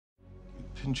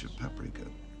pinch of paprika.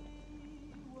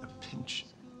 A pinch.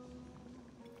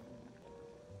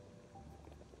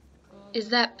 Is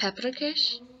that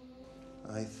paprikash?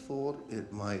 I thought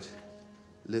it might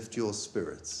lift your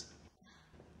spirits.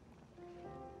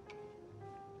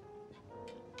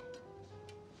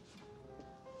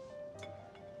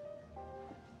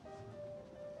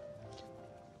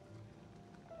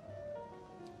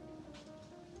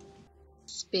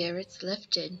 Spirits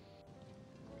lifted.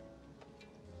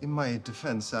 In my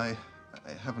defense, I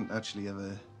haven't actually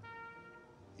ever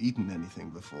eaten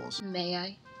anything before. So May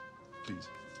I? please.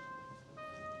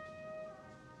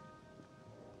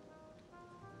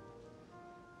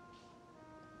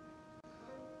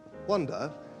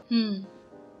 Wanda,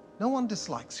 no one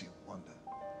dislikes you, Wanda.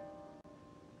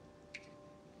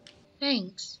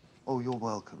 Thanks. Oh, you're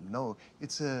welcome. No,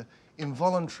 it's a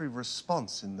involuntary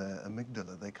response in their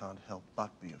amygdala. They can't help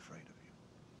but be afraid of you.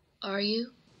 Are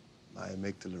you? My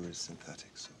amygdala is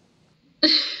synthetic, so...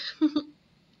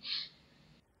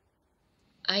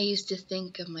 I used to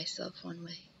think of myself one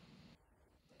way.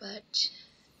 But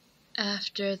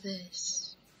after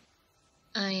this,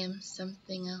 I am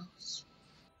something else.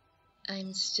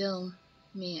 I'm still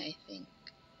me, I think,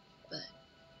 but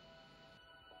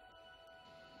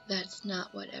that's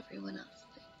not what everyone else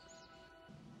thinks.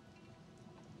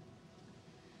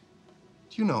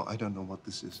 Do you know, I don't know what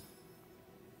this is.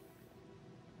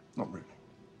 Not really.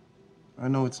 I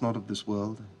know it's not of this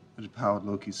world. It powered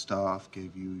Loki's staff,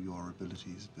 gave you your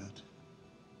abilities, but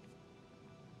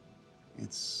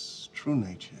its true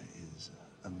nature is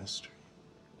a mystery.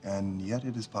 And yet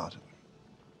it is part of me.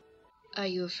 Are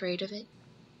you afraid of it?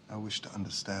 I wish to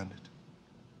understand it.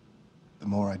 The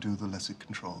more I do, the less it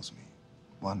controls me.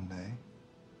 One day,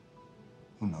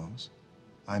 who knows,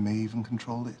 I may even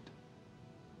control it.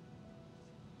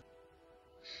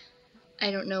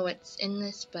 I don't know what's in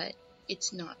this, but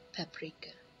it's not paprika.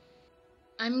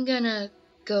 I'm gonna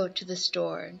go to the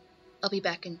store. I'll be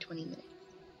back in 20 minutes.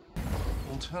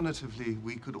 Alternatively,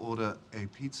 we could order a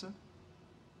pizza.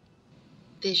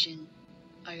 Vision,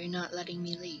 are you not letting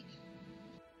me leave?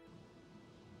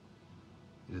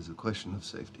 It is a question of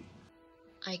safety.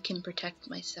 I can protect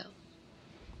myself.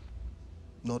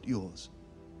 Not yours.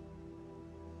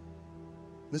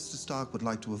 Mr. Stark would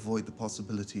like to avoid the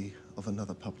possibility of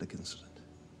another public incident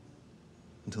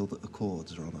until the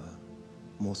Accords are on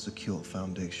a more secure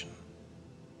foundation.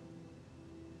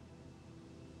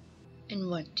 And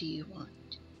what do you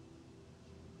want?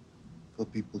 For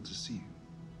people to see you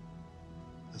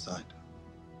as I do.